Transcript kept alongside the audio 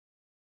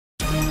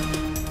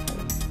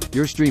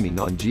You're streaming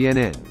on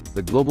GNN,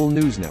 the global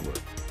news network.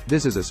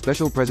 This is a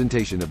special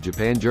presentation of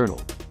Japan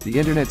Journal, the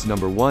internet's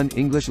 #1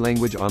 English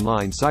language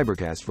online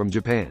cybercast from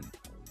Japan.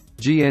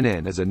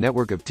 GNN is a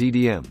network of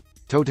TDM,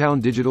 Totown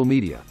Digital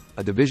Media,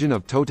 a division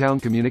of Totown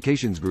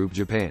Communications Group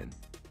Japan.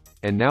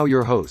 And now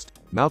your host,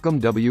 Malcolm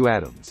W.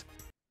 Adams.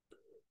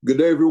 Good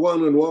day,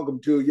 everyone, and welcome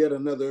to yet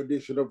another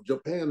edition of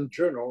Japan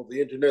Journal, the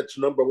internet's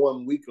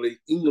 #1 weekly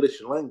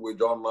English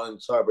language online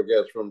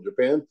cybercast from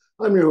Japan.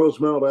 I'm your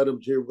host, Mal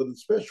Adams, here with a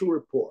special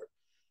report.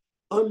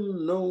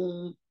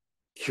 Unknown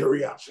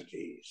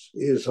Curiosities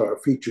is our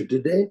feature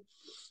today,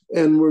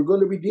 and we're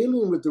going to be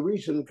dealing with the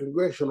recent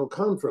congressional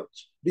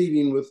conference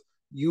dealing with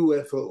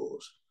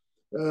UFOs.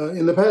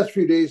 In the past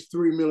few days,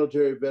 3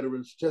 military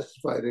veterans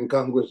testified in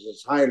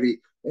Congress's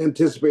highly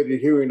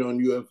anticipated hearing on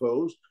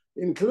UFOs,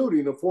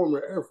 including a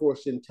former Air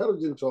Force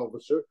intelligence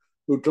officer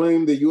who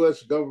claimed the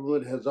U.S.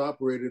 government has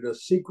operated a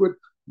secret,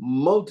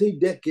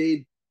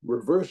 multi-decade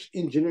reverse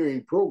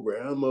engineering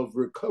program of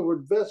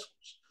recovered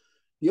vessels.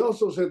 He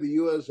also said the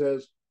U.S.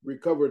 has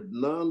recovered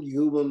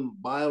non-human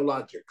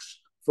biologics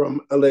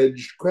from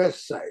alleged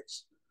crash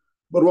sites.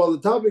 But while the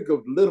topic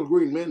of little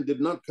green men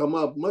did not come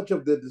up, much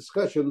of the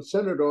discussion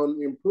centered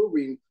on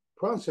improving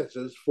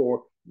processes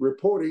for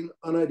reporting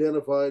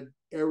unidentified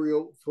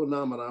aerial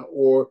phenomena,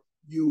 or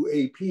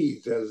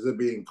UAPs, as they're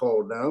being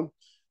called now,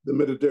 the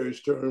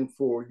military's term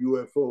for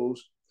UFOs.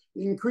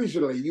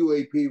 Increasingly,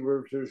 UAP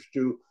refers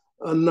to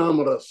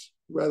anomalous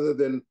rather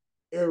than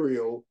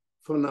aerial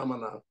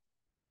phenomena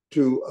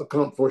to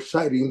account for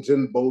sightings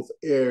in both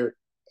air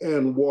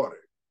and water.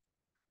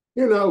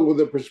 Here now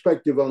with a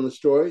perspective on the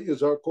story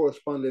is our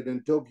correspondent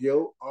in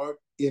Tokyo, Art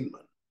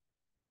Inman.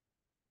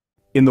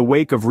 In the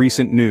wake of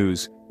recent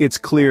news, it's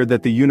clear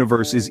that the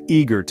universe is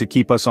eager to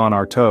keep us on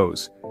our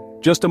toes.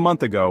 Just a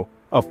month ago,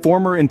 a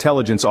former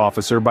intelligence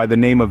officer by the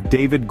name of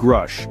David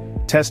Grush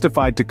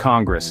testified to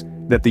Congress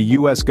that the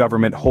U.S.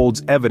 government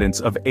holds evidence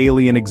of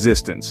alien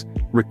existence,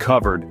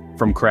 recovered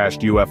from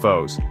crashed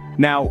UFOs.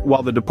 Now,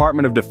 while the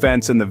Department of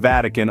Defense and the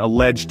Vatican,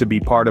 alleged to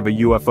be part of a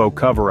UFO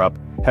cover-up,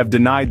 have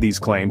denied these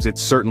claims,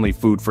 it's certainly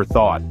food for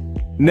thought.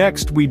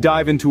 Next, we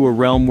dive into a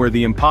realm where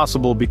the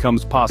impossible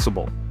becomes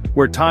possible,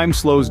 where time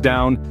slows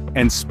down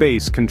and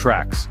space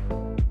contracts.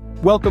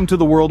 Welcome to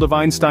the world of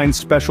Einstein's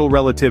special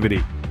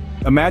relativity.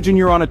 Imagine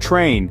you're on a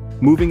train,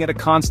 moving at a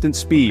constant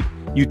speed.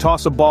 You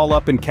toss a ball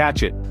up and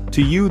catch it.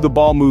 To you, the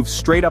ball moves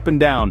straight up and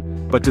down,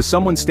 but to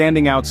someone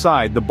standing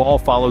outside, the ball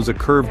follows a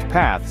curved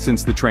path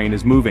since the train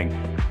is moving.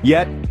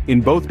 Yet, in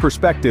both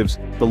perspectives,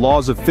 the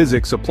laws of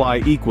physics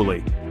apply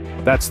equally.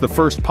 That's the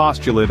first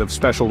postulate of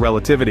special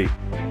relativity.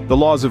 The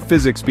laws of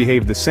physics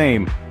behave the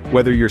same,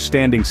 whether you're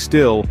standing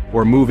still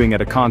or moving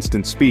at a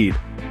constant speed.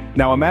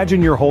 Now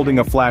imagine you're holding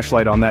a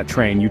flashlight on that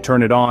train, you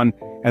turn it on,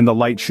 and the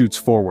light shoots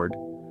forward.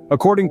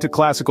 According to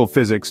classical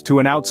physics, to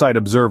an outside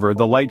observer,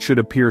 the light should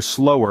appear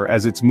slower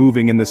as it's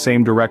moving in the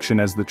same direction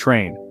as the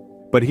train.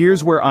 But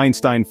here's where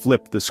Einstein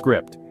flipped the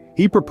script.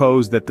 He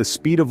proposed that the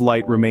speed of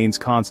light remains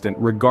constant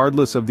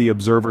regardless of the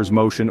observer's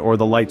motion or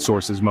the light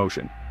source's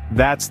motion.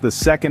 That's the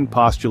second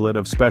postulate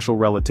of special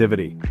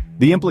relativity.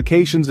 The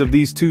implications of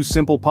these two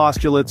simple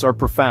postulates are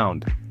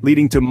profound,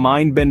 leading to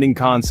mind-bending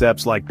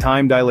concepts like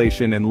time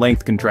dilation and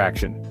length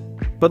contraction.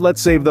 But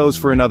let's save those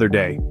for another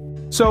day.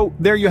 So,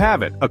 there you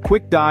have it, a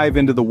quick dive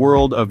into the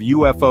world of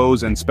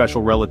UFOs and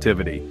special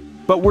relativity.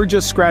 But we're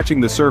just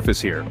scratching the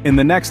surface here. In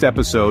the next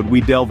episode,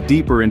 we delve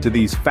deeper into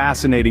these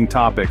fascinating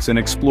topics and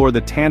explore the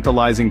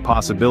tantalizing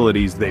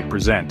possibilities they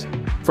present.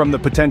 From the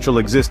potential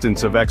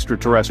existence of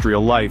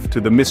extraterrestrial life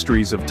to the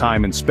mysteries of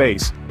time and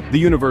space, the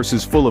universe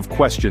is full of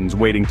questions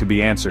waiting to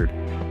be answered.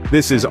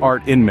 This is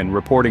Art Inman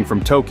reporting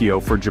from Tokyo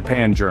for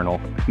Japan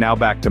Journal. Now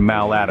back to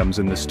Mal Adams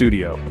in the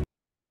studio.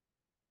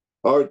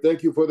 Art,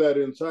 thank you for that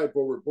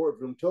insightful report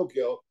from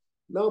Tokyo.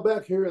 Now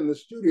back here in the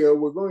studio,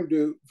 we're going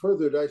to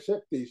further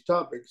dissect these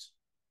topics.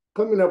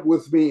 Coming up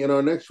with me in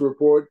our next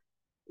report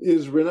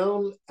is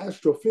renowned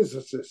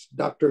astrophysicist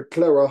Dr.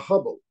 Clara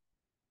Hubble,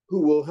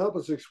 who will help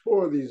us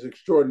explore these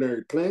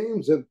extraordinary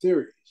claims and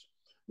theories.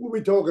 We'll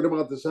be talking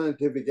about the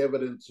scientific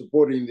evidence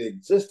supporting the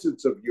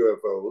existence of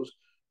UFOs,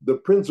 the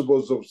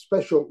principles of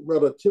special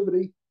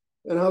relativity,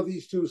 and how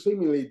these two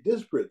seemingly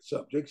disparate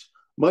subjects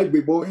might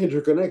be more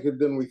interconnected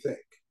than we think.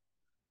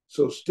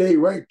 So stay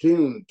right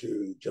tuned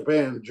to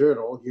Japan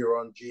Journal here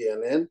on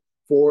GNN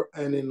for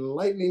an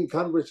enlightening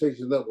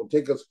conversation that will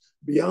take us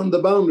beyond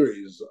the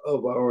boundaries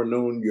of our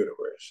known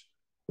universe.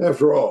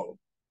 After all,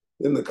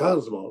 in the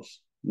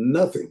cosmos,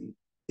 nothing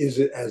is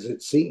as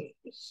it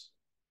seems.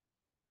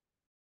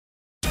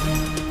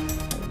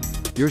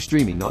 You're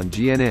streaming on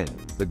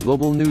GNN, the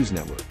global news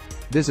network.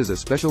 This is a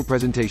special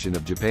presentation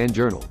of Japan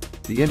Journal,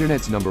 the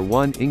internet's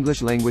 #1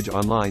 English language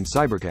online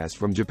cybercast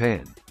from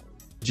Japan.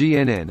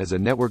 GNN is a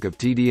network of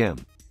TDM,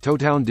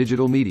 Totown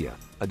Digital Media,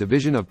 a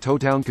division of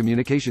Totown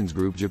Communications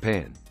Group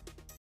Japan.